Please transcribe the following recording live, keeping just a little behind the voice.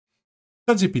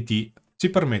ChatGPT ci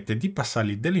permette di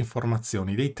passargli delle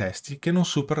informazioni, dei testi che non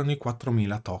superano i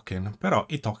 4000 token, però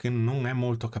i token non è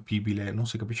molto capibile, non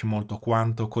si capisce molto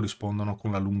quanto corrispondono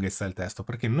con la lunghezza del testo,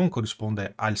 perché non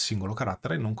corrisponde al singolo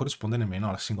carattere, non corrisponde nemmeno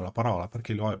alla singola parola,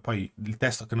 perché poi il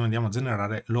testo che noi andiamo a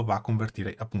generare lo va a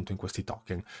convertire appunto in questi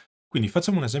token. Quindi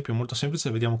facciamo un esempio molto semplice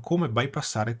e vediamo come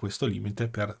bypassare questo limite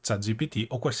per ChatGPT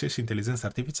o qualsiasi intelligenza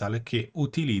artificiale che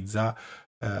utilizza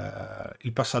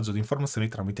il passaggio di informazioni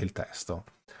tramite il testo.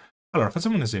 Allora,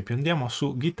 facciamo un esempio, andiamo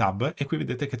su GitHub e qui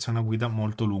vedete che c'è una guida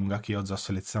molto lunga che io ho già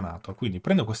selezionato. Quindi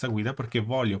prendo questa guida perché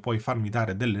voglio poi farmi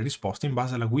dare delle risposte in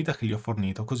base alla guida che gli ho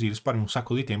fornito, così risparmio un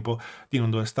sacco di tempo di non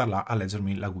dover star là a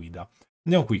leggermi la guida.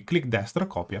 Andiamo qui, clic destro,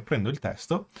 copia, prendo il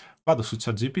testo, vado su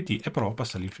ChatGPT e provo a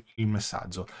passargli il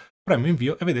messaggio. Premo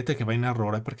invio e vedete che va in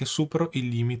errore perché supero il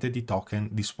limite di token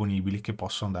disponibili che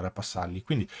posso andare a passargli.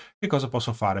 Quindi che cosa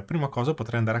posso fare? Prima cosa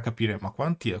potrei andare a capire ma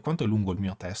quanto è lungo il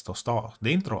mio testo? Sto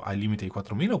dentro al limite di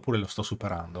 4000 oppure lo sto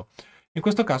superando? In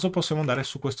questo caso possiamo andare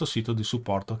su questo sito di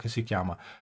supporto che si chiama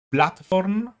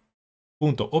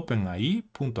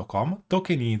platform.openai.com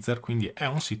tokenizer, quindi è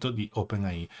un sito di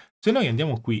OpenAI. Se noi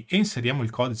andiamo qui e inseriamo il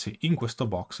codice in questo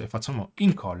box e facciamo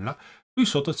incolla, qui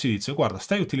sotto ci dice guarda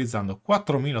stai utilizzando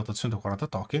 4840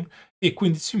 token e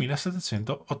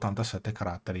 15787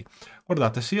 caratteri.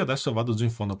 Guardate, se io adesso vado giù in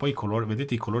fondo, poi i colori,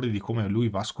 vedete i colori di come lui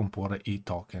va a scomporre i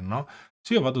token, no?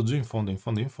 Se io vado giù in fondo, in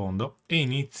fondo, in fondo e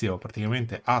inizio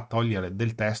praticamente a togliere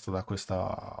del testo da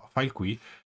questa file qui,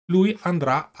 lui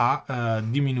andrà a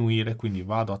diminuire, quindi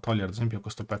vado a togliere ad esempio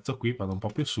questo pezzo qui, vado un po'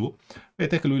 più su,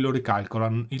 vedete che lui lo ricalcola,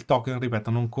 il token,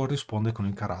 ripeto, non corrisponde con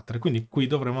il carattere, quindi qui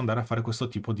dovremo andare a fare questo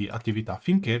tipo di attività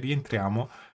finché rientriamo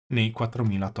nei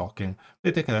 4000 token.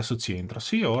 Vedete che adesso ci entra.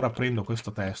 Se io ora prendo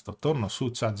questo testo, torno su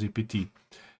ChatGPT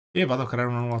e vado a creare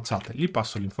una nuova chat, gli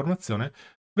passo l'informazione,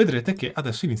 vedrete che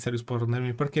adesso inizia a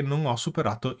rispondermi perché non ho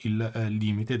superato il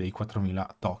limite dei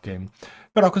 4000 token.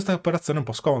 Però questa operazione è un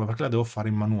po' scomoda perché la devo fare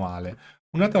in manuale.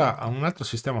 Un altro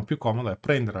sistema più comodo è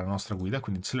prendere la nostra guida,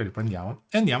 quindi ce la riprendiamo,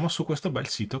 e andiamo su questo bel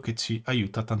sito che ci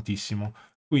aiuta tantissimo.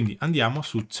 Quindi andiamo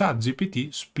su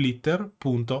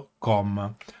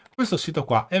chatgptsplitter.com. Questo sito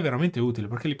qua è veramente utile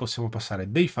perché gli possiamo passare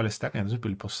dei file esterni, ad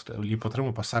esempio gli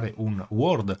potremo passare un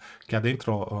Word che ha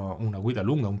dentro una guida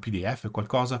lunga, un PDF,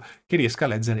 qualcosa che riesca a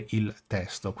leggere il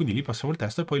testo. Quindi gli passiamo il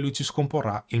testo e poi lui ci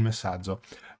scomporrà il messaggio.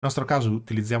 Nel nostro caso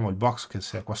utilizziamo il box che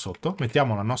c'è qua sotto,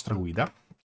 mettiamo la nostra guida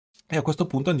e a questo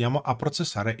punto andiamo a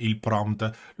processare il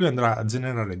prompt. Lui andrà a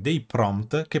generare dei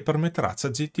prompt che permetterà a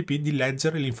ChatGPT di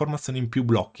leggere le informazioni in più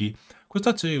blocchi.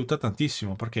 Questo ci aiuta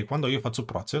tantissimo perché quando io faccio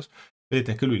process,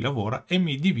 vedete che lui lavora e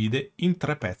mi divide in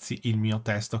 3 pezzi il mio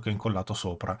testo che ho incollato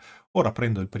sopra. Ora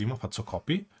prendo il primo, faccio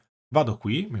copy, vado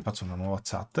qui, mi faccio una nuova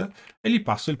chat e gli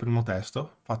passo il primo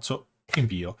testo, faccio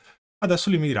invio. Adesso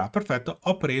lui mi dirà, perfetto,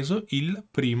 ho preso il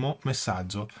primo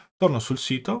messaggio. Torno sul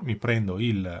sito, mi prendo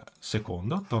il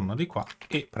secondo, torno di qua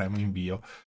e premo invio.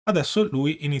 Adesso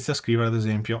lui inizia a scrivere, ad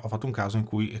esempio, ho fatto un caso in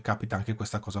cui capita anche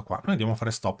questa cosa qua. Noi andiamo a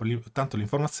fare stop, tanto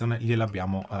l'informazione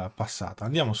gliel'abbiamo passata.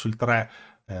 Andiamo sul 3,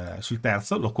 sul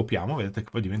terzo, lo copiamo, vedete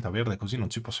che poi diventa verde così non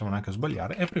ci possiamo neanche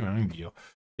sbagliare e premiamo invio.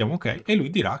 Diamo ok e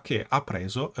lui dirà che ha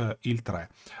preso il 3.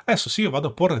 Adesso se io vado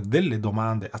a porre delle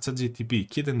domande a ChatGPT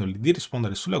chiedendogli di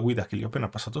rispondere sulla guida che gli ho appena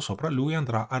passato sopra, lui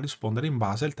andrà a rispondere in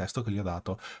base al testo che gli ho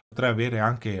dato. Potrei avere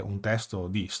anche un testo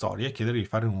di storia e chiedergli di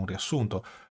fare un riassunto.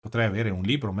 Potrei avere un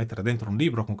libro, mettere dentro un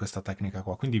libro con questa tecnica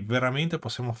qua. Quindi veramente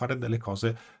possiamo fare delle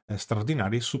cose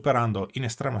straordinarie superando in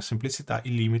estrema semplicità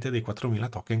il limite dei 4000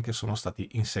 token che sono stati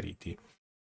inseriti.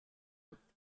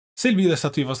 Se il video è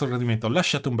stato di vostro gradimento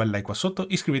lasciate un bel like qua sotto,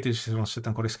 iscrivetevi se non siete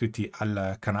ancora iscritti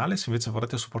al canale, se invece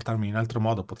vorrete supportarmi in altro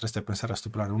modo potreste pensare a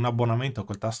stipulare un abbonamento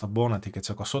col tasto abbonati che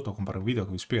c'è qua sotto, compare un video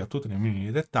che vi spiega tutto nei minimi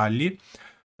dettagli,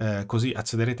 così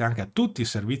accederete anche a tutti i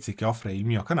servizi che offre il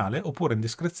mio canale, oppure in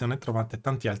descrizione trovate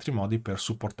tanti altri modi per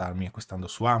supportarmi acquistando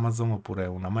su Amazon, oppure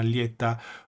una maglietta,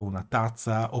 una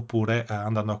tazza, oppure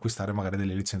andando ad acquistare magari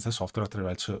delle licenze software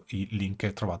attraverso i link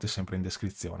che trovate sempre in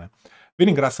descrizione. Vi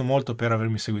ringrazio molto per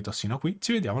avermi seguito sino a qui,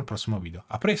 ci vediamo al prossimo video.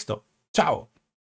 A presto, ciao!